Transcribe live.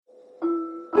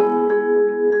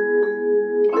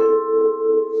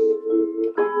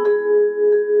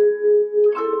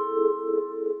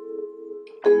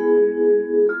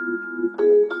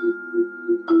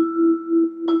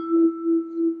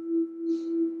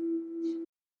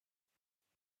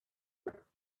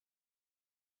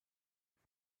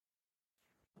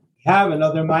have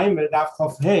another Maimer, Daf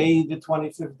Chof Hey, the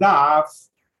 25th Daf.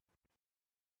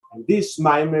 And this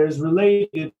Maimer is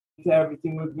related to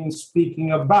everything we've been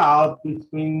speaking about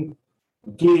between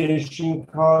Gish and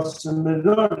Kos and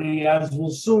Merori, as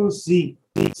we'll soon see.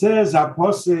 It says,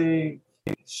 Apose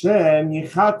Shem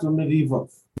Yichatu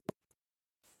Merivov.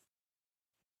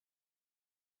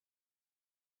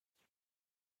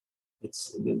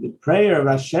 It's the prayer of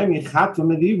Hashem Yichatu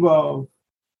Merivov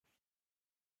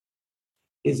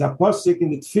is a posik in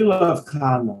the tefillah of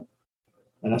Chana.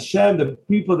 And Hashem, the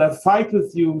people that fight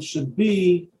with you should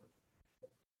be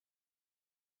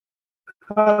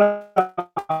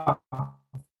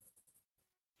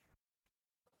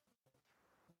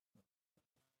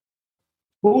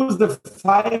who's the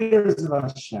fighters of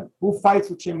Hashem? Who fights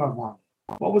with Shem Avon?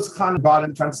 What was Chana about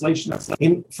in translation?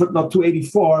 In footnote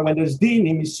 284, when there's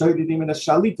dinim, Yisoidim, and the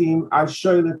Shalitim, are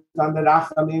shoylet on the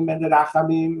Rachamim and the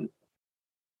Rachamim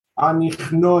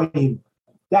Anichnoim.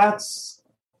 That's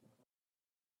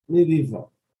Mirivo.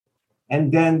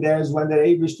 And then there's when the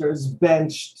Eibishter is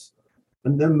benched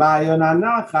and the Mayon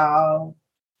Anachal.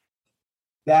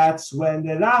 That's when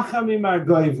the Rachamim are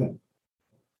goiven.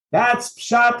 That's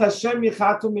Pshat Hashem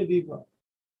Yichatu Mirivo.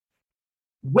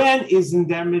 When isn't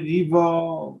there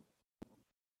Mirivo?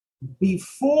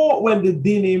 Before, when the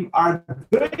dinim are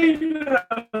goiven.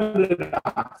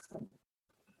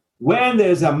 When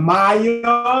there's a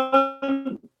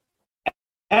Mayon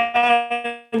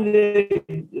and the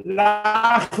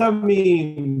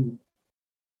Rachamim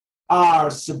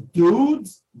are subdued,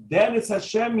 then it's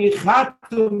Hashem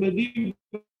Yichatu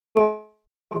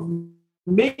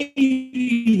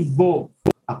Medivo.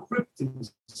 A cryptic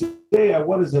say,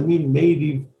 what does it mean,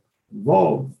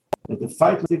 Medivo? That the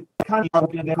fight with the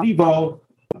Medivo,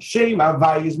 Hashem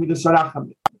Havai is Midas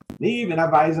Rachamim. Even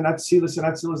Havai is an Atzilus, and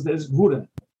Atzilus there's Gevurah.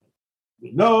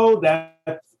 We know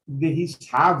that the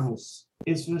Hishavus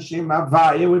is from Shem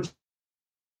Havaya, which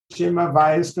Shem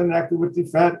Havaya is connected with the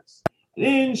Tiferes.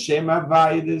 In Shem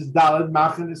Havaya, there's Daled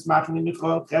Machen, it's Machen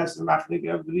Michol, Ches, Machen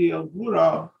Gevurah,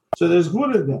 Gevurah. So there's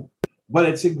Gevurah there. But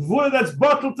it's a Gevurah that's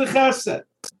bottled to Chesed.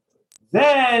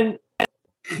 Then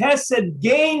Chesed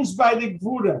gains by the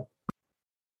Gevurah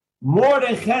more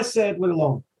than Chesed with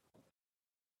alone.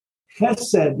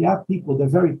 Chesed, you have people, they're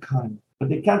very kind. But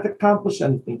they can't accomplish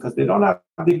anything because they don't have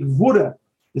the Gevurah,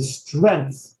 the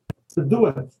strength to do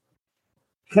it.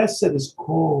 Chesed is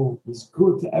cold, it's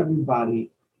good to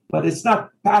everybody, but it's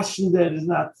not passion there, there's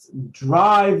not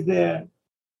drive there.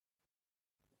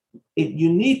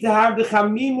 You need to have the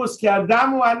Chamimus ki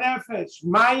Adamu HaNefesh.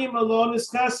 Mayim alone is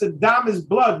Chesed, Dam is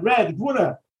blood, red,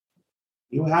 Gevurah.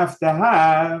 You have to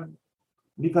have,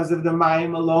 because if the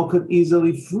Mayim alone could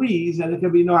easily freeze and there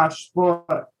could be no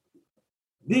Hashpor.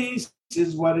 This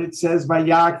is what it says by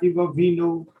Yaakov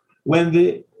Avinu when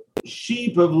the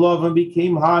sheep of Lavan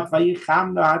became hot,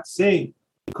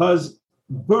 because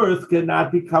birth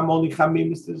cannot become only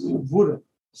Chamimus, there's Gevurah.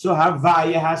 So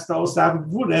Havaya has to also have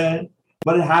Gevurah,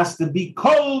 but it has to be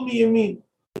Kol Miyamin.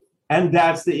 And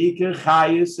that's the Iker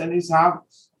Chayis and his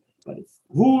house. But if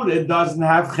Gevurah doesn't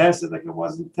have Chesed, like it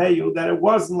wasn't Teyu, that it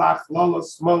wasn't Lach Lolo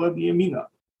Smola B'Yamina.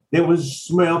 There was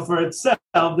smell for itself,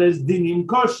 there's Dinim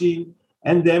Koshim,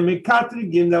 and then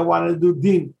Mekatrigim that want to do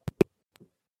din.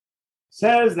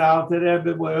 Says the Alter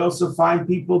Rebbe, we also find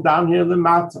people down here in the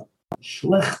Mata.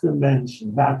 Schlechte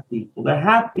Menschen, bad people. They're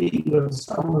happy when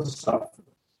someone suffers.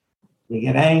 They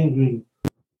get angry.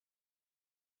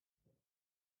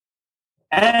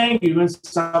 Angry when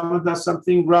someone does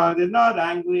something wrong. They're not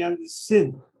angry on the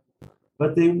sin.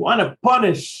 But they want to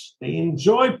punish. They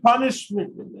enjoy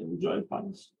punishment.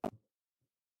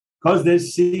 Because they're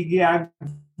Sigi.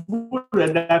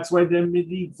 That's why they're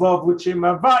Medivov with Shem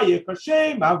Havaya, because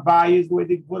Shem Havaya is the way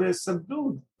the Gevurah is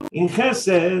subdued. In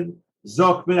Chesed,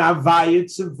 Zok Ben Havaya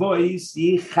Tzevois,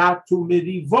 Yichatu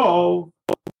Medivov,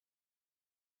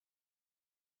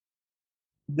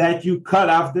 that you cut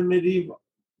off the Medivov.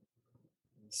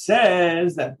 It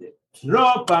says that the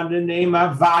trop on the name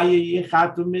Havaya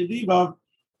Yichatu Medivov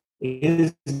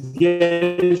is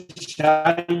Geshayim.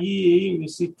 You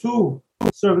see two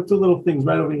little things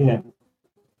right over here.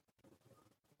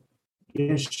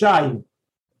 Yeshayim.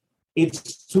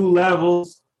 It's two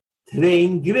levels.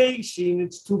 Treingreshin,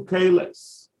 it's two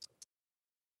keles.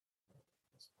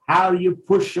 How do you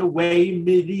push away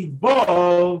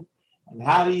Medivov, and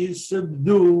how do you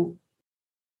subdue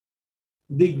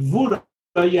the Gevurah?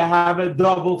 You have a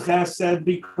double Chesed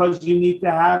because you need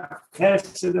to have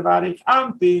Chesed of Arich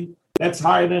Ampin that's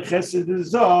higher than Chesed of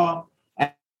Zoh,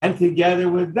 and together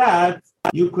with that,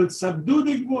 you could subdue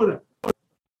the Gevurah.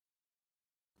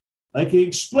 Like he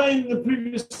explained in the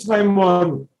previous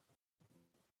Maimon.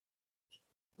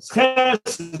 You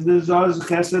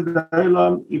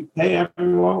pay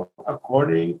everyone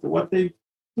according to what they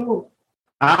do.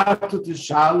 So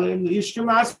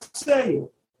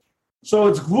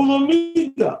it's Gevurah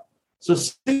Mida. So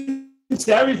since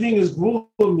everything is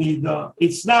Gevurah Mida,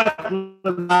 it's not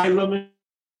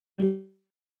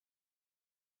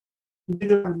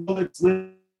it's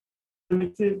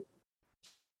limited.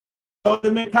 So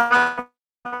the Mekah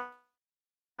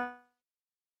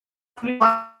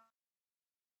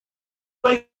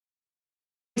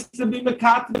to be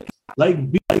Mekah, like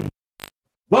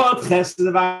but Chesed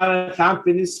of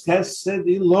Arachampin is Chesed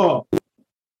in law.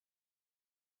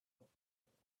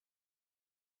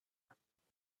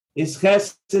 It's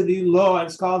Chesed in law.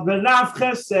 It's called V'Rav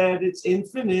Chesed. It's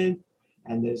infinite.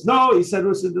 And there's no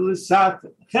Isarusa de Lisat.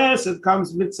 Chesed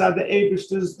comes mitzad the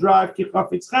Eibishter's drive,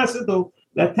 Kichofitz Chesed,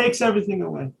 that takes everything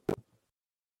away.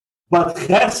 But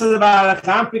Chesed of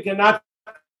Arachampin cannot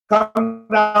come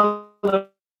down the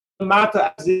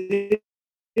matter as it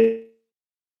is.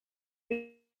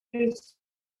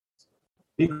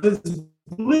 Because it's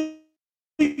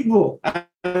legal.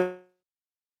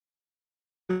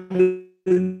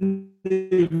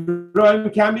 Rome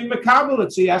can be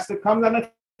makabel, so he has to come down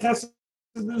to Chesed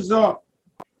Zoh.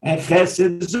 And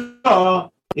Chesed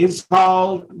Zoh is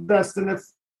called dressed in a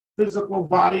physical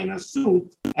body in a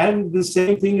suit. And the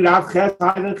same thing, Rav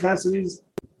Chesed and Chesed is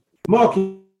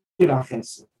Mokir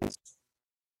Chesed.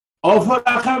 Over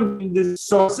Rachamim, the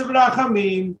source of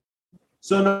Rachamim,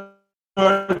 so in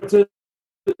order to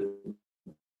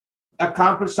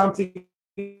accomplish something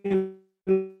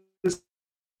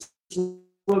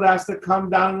will has to come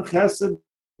down Chesed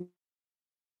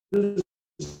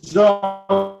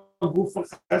Zoh,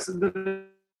 Chesed,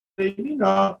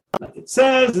 like it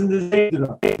says in the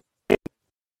Zedra.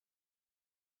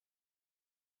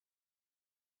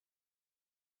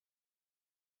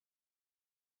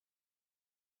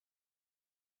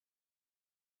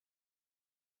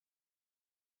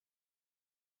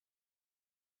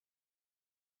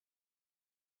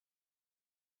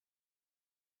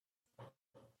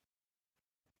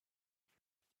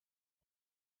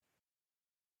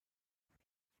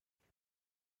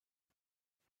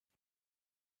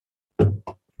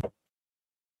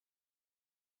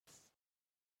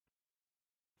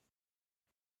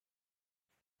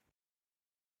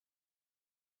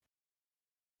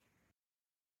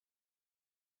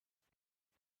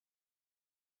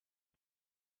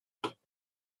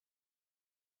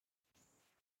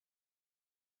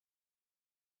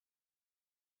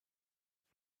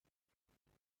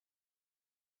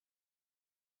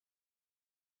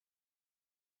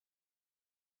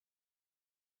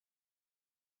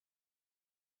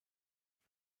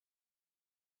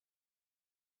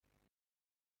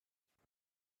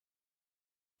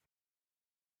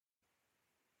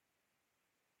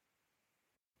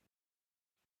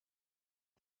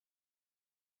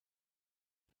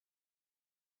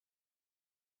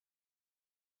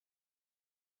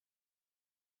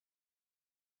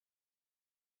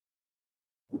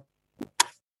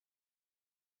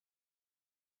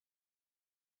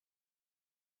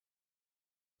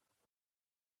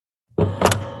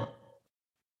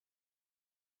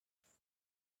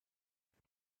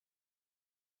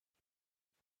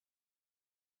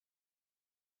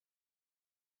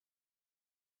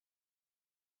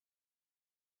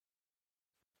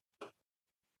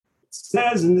 It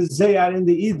says in the Zayar in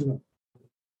the Idra.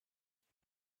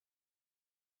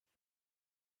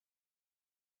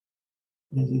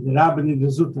 The Rabbi in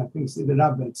the Zut, I think it's the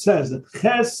Rabbi. It says that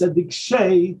Chesed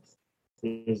Iksheit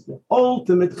is the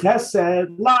ultimate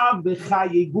Chesed, La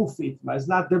B'chayi Gufit, but it's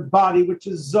not the body which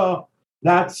is Zoh,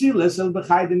 that Tzilis El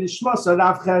B'chayi the Nishmos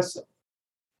Rav Chesed.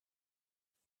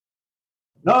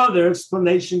 No other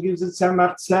explanation gives it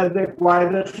Tzemach Tzedek why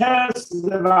the Chesed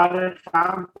of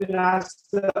Arachampin has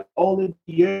to only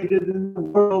be created in the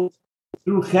world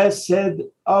through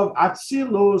Chesed of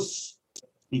Atzilus,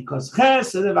 because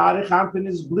Chesed of Arachampin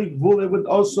is Blik Vul. It would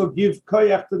also give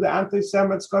Koyach to the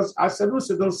anti-Semites, because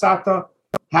Asarusa Del Sata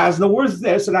has no words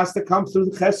there, so it has to come through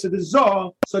the Chesed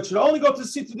Zoh, so it should only go to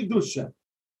Sitra the Gdusha.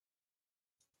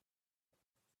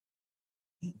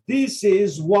 This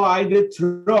is why the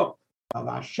Torah of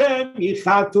Hashem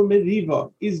Yichatu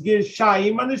Mediva is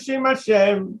Gershayim and Hashem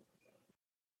Hashem.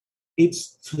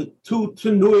 It's two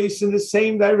tenuis in the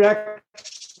same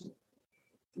direction.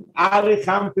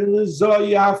 Arachampin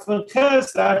Zoh from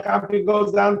Ches. Arachampin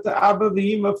goes down to Abba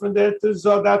V'Ima from there to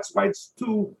Zoh. That's why it's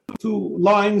two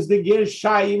lines. The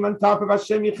Gershayim on top of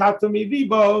Hashem Yichatu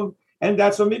Mediva, and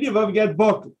that's what Mediva get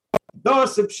booked.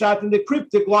 Those pshat in the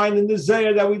cryptic line in the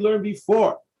Zayar that we learned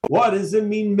before. What does it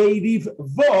mean, Mediv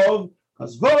Vov?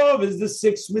 Because Vov is the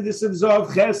 6 midas of Zov,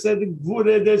 Chesed,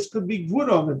 Gevurah, there could be Gevurah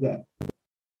over there.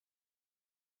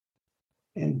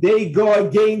 And they go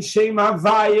against Shem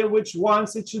Havaya, which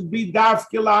wants it should be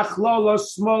Dafkila, Achlolo,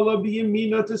 Smolo,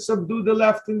 Biyamino, to subdue the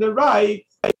left and the right.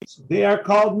 So they are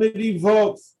called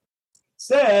Medivot.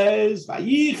 Says,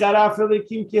 Vayichar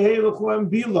Afelikim Keheluchu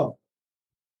and Bilo.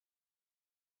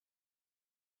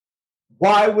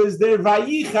 Why was there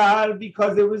Vayichar?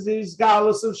 Because there was this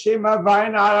galus of Shem Havaya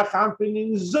and Arachampin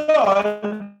in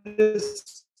Zoh.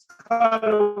 This cut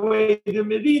away the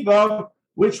Medivot,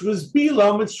 which was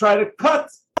Bilam, which tried to cut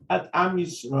at Am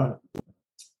Yisrael.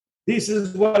 This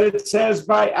is what it says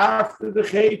by after the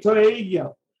Chet Torah.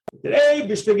 Today,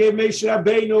 Bishta gave Moshe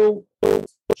Rabbeinu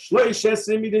Shloish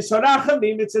Esrim Midin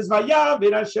Sorachamim. It says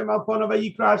Vayavir Hashem Alpona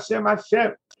Vayikra Hashem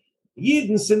Hashem.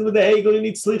 Yidden sin with the Egel in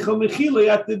Itzlicha Mechila. You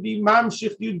have to be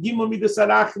Mamshich Yud Gimel Midin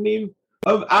Sorachamim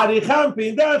of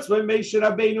Arichampin. That's why Moshe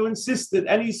Rabbeinu insisted,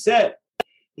 and he said,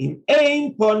 In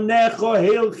ein ponecho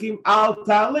helchim al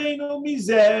talenu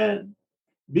mizeh,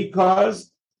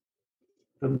 because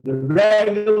from the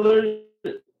regular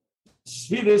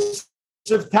Shviris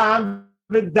of time,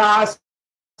 das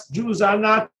Jews are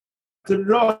not to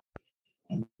roll.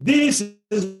 This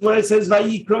is what it says.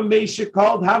 Vayikra Moshe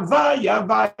called Havaya,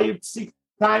 Havaya six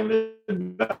times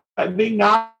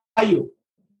Beinayu.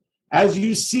 As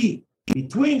you see,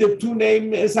 between the two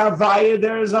names is Havaya,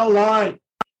 there is a line.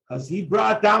 Because he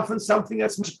brought down from something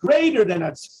that's much greater than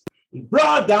us. He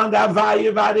brought down the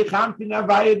Havaya, Varichampin,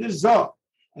 Havaya, the Zoh.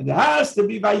 And there has to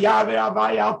be Vayaver,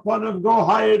 Havaya, Ponav, go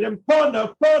higher than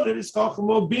Ponav. Ponav is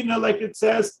Chochma Bina, like it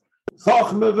says.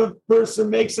 Chochma of a person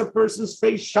makes a person's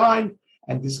face shine.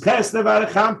 And this Chesed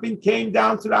Varichampin came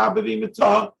down to the Abavim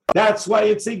Mitzvah. That's why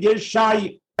it's a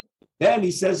Gershayim. Then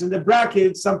he says in the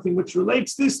bracket something which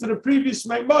relates this to the previous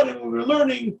Maimonim we were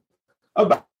learning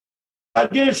about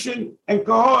Gershon and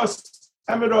Kohos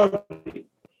and Merori.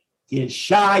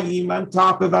 Gershayim on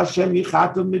top of Hashem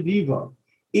Yichatu Mediva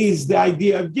is the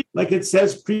idea of, like it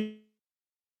says,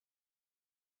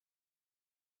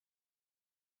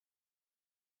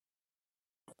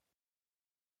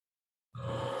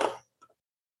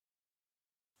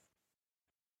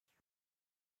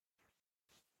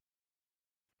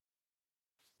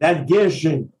 that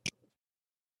Gershon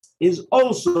is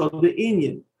also the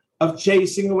Indian of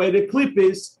chasing away the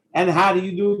klippis. And how do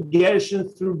you do Gershon?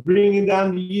 Through bringing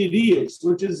down the Yiriyas,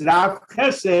 which is Rav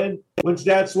Chesed, which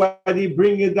that's why they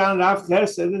bring it down Rav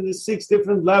Chesed in the 6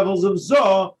 different levels of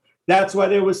Zoh. That's why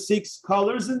there were 6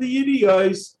 colors in the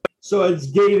Yiriyas. So it's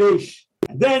Gerish.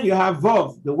 And then you have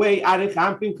Vov, the way Arich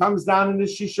Ampin comes down in the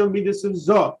Shishon Midas of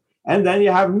Zoh. And then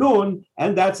you have Nun,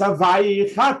 and that's Havaya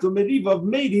Yichatu Medivav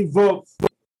Mendy Vov.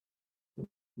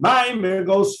 Maimer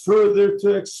goes further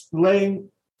to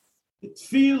explain the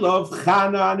tefillah of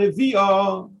Chana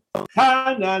Neviah.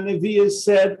 Chana Neviah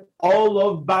said, all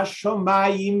of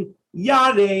Bashomayim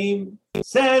Yareim,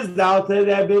 says the Alter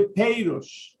Rebbe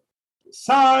Perush.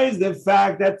 Besides the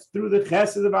fact that through the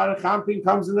Chesed of Arachampin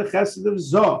comes in the Chesed of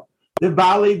Zoh, the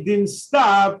Baalei Din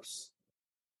stops.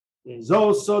 There's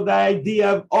also the idea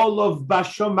of all of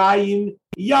Bashomayim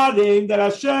Yareim, that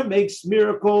Hashem makes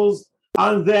miracles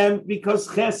on them because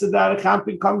Chesed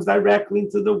Arachampin comes directly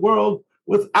into the world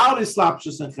without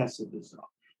Islapshus and Chesed Zoh.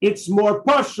 It's more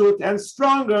pashut and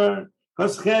stronger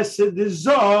because Chesed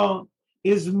Zoh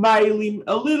is mailim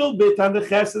a little bit on the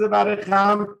Chesed of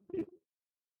Arachampin.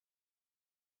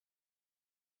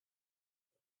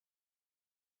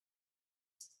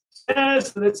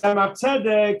 Yes, and it's Tzemach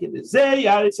Tzedek in the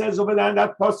Zayar. It says over there in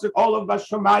that pasuk, all of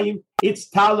Bashomayim. It's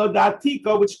Talo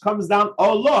Datiko, which comes down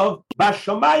all of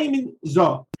Bashomayim in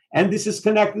Zoh. And this is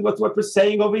connected with what we're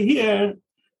saying over here,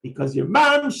 because your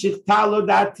Mamshich Talo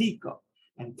Datiko.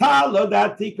 And Talo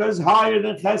Datiko is higher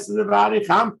than Chesed of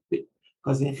Arichampin.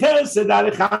 Because in Chesed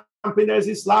Arichampin, there's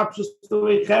this lapsus the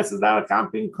way Chesed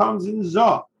Arichampin comes in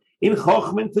Zoh. In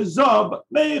Chochmen to Zoh, but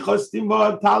Meichos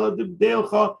Timor Talo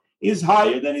Debdelcho is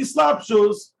higher than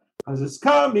Islapshus, because it's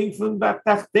coming from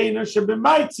Batachtena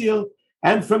Shebemaitzil,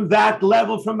 and from that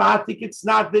level from Atik, it's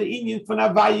not the Indian from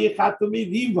Havaya Yichatu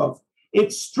Medivov.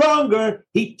 It's stronger.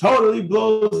 He totally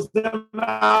blows them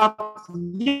out.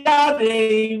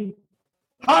 Yadim,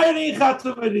 higher than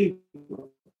Yichatu Medivov.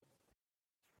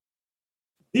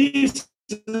 This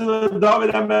is what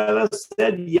David HaMelech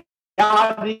said,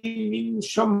 Yadim min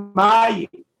Shomayim.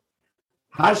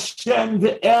 Hashem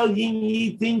ve'el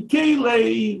yinitin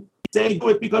kelei. Say, do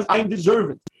it because I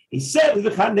deserve it. He said,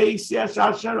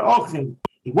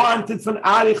 he wanted from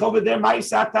Arich over there,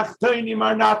 Ma'isa Tachtonim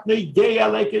are not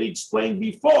Negeya, like it explained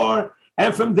before,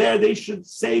 and from there they should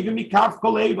save him Mikav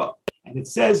Koleva. And it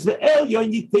says, the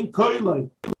Elyon yitin koiloi.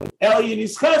 Elyon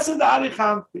is chesed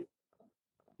arichampin.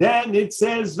 Then it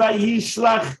says,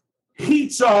 vayishlach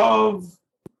chitzov,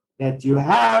 that you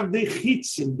have the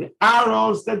chitzim, the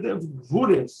arrows that the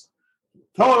Gevurahs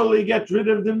totally get rid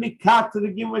of the mikat to the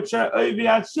gim, which are oivi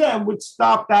Hashem, which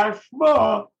stop the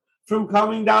hashma from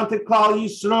coming down to Klal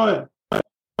Yisrael.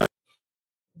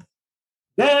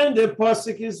 Then the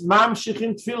pasuk is mamshich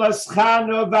in tfilas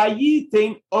chano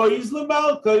vayitin oiz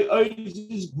lemalkoi oiz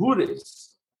is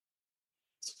Gevurahs.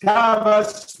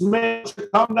 Kavas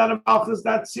come down to Malchus,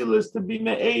 that seal is to be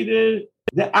me'eded,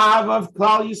 the Av of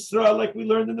Klal Yisrael, like we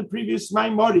learned in the previous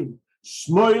Maimorim.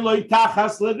 Shmoiloi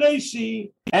tachas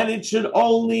l'reishi, and it should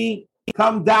only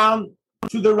come down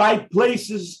to the right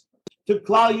places, to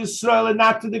Klal Yisrael and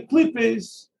not to the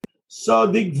klippos. So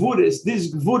the Gevurahs,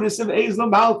 this Gevurahs of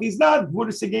Ezel Malchi is not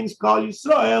Gevurahs against Klal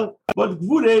Yisrael, but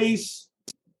Gevurahs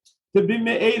to be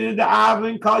me'eded the Av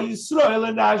in Klal Yisrael,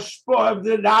 and the Ashpo of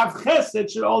the Rav Chesed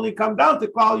should only come down to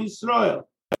Klal Yisrael.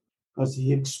 Because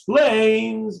he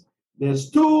explains there's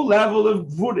two levels of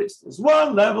Gevurahs. There's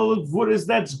one level of Gevurahs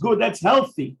that's good, that's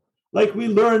healthy, like we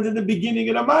learned in the beginning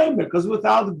of the Maimer, because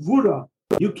without Gevurah,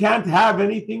 you can't have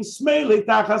anything smeili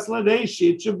tachas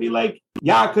l'reishi. It should be like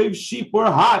Yaakov's sheep were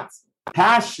hot,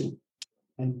 passion.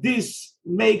 And this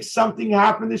makes something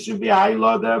happen. There should be a high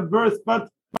law of birth, but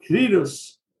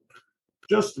kridus.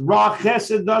 Just Ra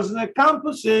Chesed doesn't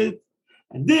accomplish it.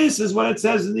 And this is what it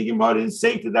says in the Gemara in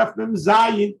Sefer Daf Mem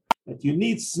Zayin, that you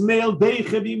need Smeil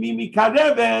Beichev Yimimi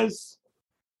Kareves.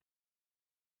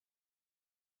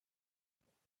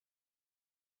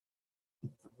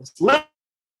 Smeil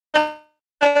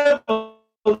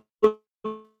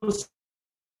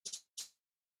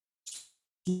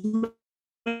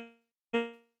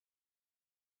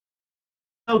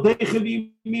Beichev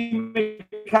Yimimi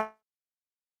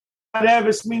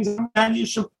Kareves means, and you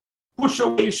should push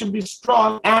away, you should be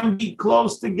strong and be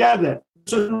close together.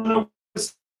 So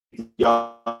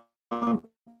young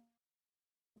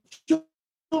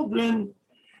children,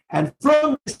 and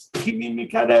from this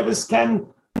Kareves can,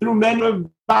 through many of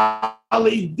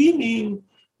Bali Dinim,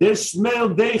 they smell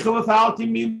Deicha without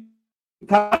him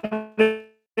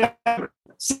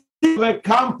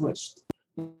accomplished.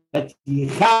 That he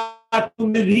had to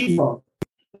Meriva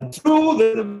through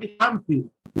the Hampi.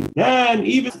 Then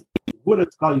even what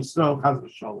it's called Yisrael Chaz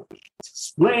v'Sholom. It's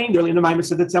explained early in the Maimer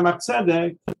said that Tzemach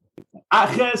Tzedek.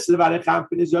 Aches levarech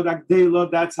Hampi is Yodak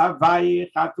Deilo. That's Havai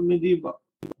Chatu Mediva.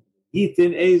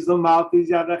 Yitin Ezel Malki is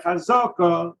Yada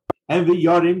Chazoko, and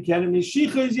v'Yorim Kenem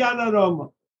Yishicha is Yada Roma.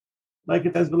 Like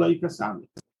it says below Yikasami.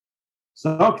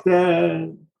 So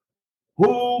Doctor,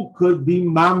 who could be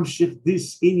mamshich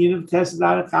this Indian of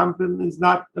Chesed Hampi is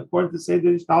not according to say that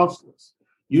it's Talshlus.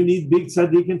 You need big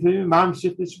tzaddikim to be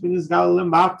mamshich the Shpinis Gal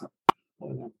Lemata.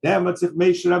 Dem hat sich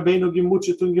Moshe Rabbeinu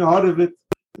gemutscht und gehorevet.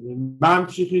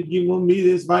 Mamshich it gimel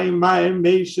midas vayimayim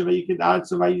Moshe vayikid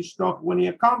arzu vayishtoch. When he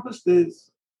accomplished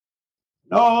this,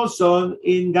 also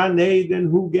in Gan Eden,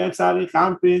 who gets Arich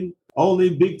Hampin? Only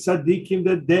big tzaddikim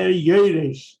that they're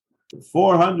yeresh. The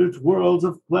 400 worlds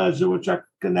of pleasure which are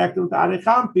connected with Arich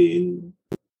Hampin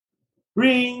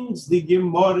brings the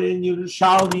Gemara in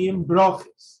Yerushalmi in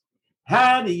Brochis.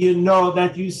 How do you know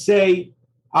that you say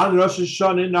on Rosh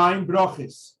Hashanah 9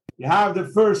 brachos? You have the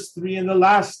first 3 and the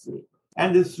last 3,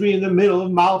 and the 3 in the middle of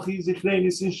Malchi,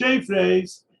 Zichrenis, and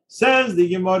Shefres. Says the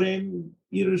Gemara in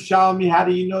Yerushalmi, how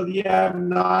do you know that you have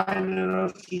 9 in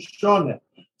Rosh Hashanah?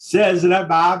 Says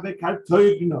Rabbi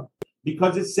Kartoigno,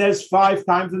 because it says 5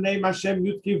 times the name Hashem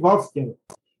Yudki Vovke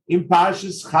in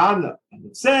Parshas Chana, and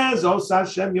it says also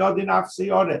Hashem Yodin Afse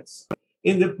Yoretz.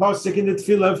 In the Pasuk, in the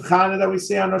Tefillah of Chana that we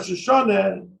say on Rosh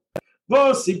Hashanah,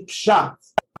 Vosi Pshat.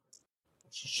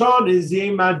 Shon is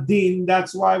Yemadin.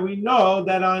 That's why we know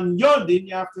that on Yodin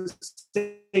you have to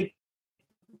say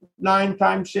 9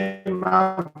 times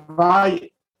Shema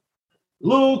Vayit.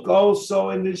 Look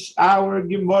also in this hour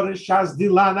Gemara Shas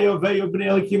Dilana Yoveyo Bnei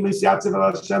Elikim Yisatzev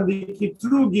Al Hashem Di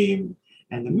Kitrugim,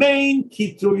 and the main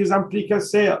Kitrug is on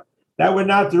Prikaseh, that we're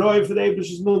not roy for the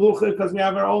Eibish's Melucha because we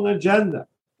have our own agenda.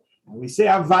 And we say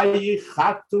Avayi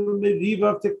Chatu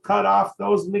Meriva to cut off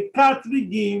those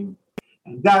Mekatrigim,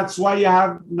 and that's why you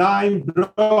have 9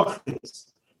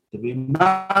 brachos to be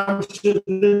mamsheh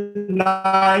the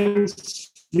 9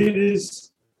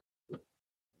 spheres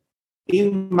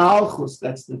in Malchus.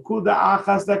 That's the Kuda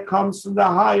Achas that comes from the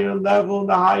higher level,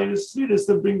 the higher spheres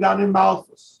to bring down in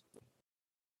Malchus.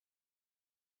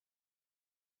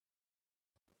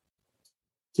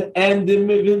 To end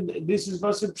this is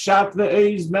Vasip Pshat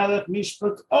ve'eiz melech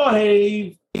mishpat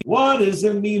ohev. What does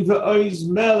it mean for Oiz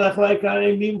Melech, like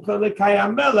I mean for the Kaya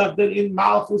Melech, that in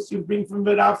Malchus you bring from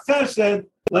V'rav Chesed,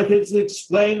 like it's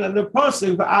explained in the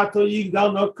Pasuk, V'ato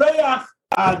Yigdal no Koyach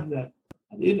Adne.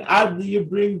 And in Adne you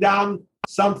bring down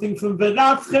something from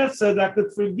V'rav Chesed that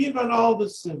could forgive on all the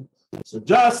sins. So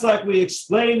just like we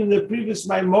explained in the previous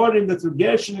Maimorim, that through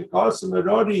Geshen and Kosim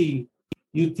Erori,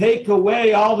 you take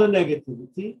away all the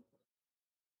negativity.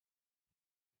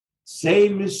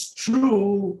 Same is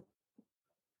true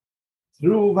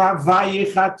through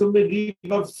Vavayichat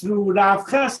Merivav, through Rav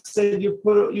Chesed,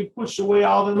 you push away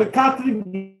all the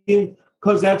Mekatrim,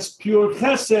 because that's pure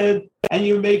Chesed, and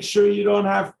you make sure you don't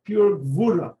have pure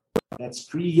Gevurah that's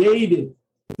created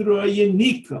through a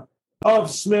Yenika of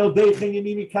Smel Deichen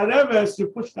Yanimi Kareves. You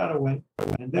push that away,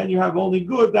 and then you have only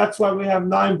good. That's why we have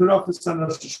 9 brachos on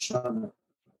Rosh Hashanah.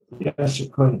 Yes,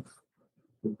 to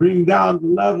bring down the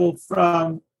level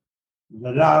from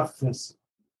the Rav Chesed.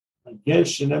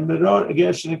 Geshen and Meror,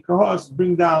 Geshen and Kohos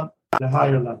bring down the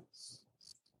higher levels.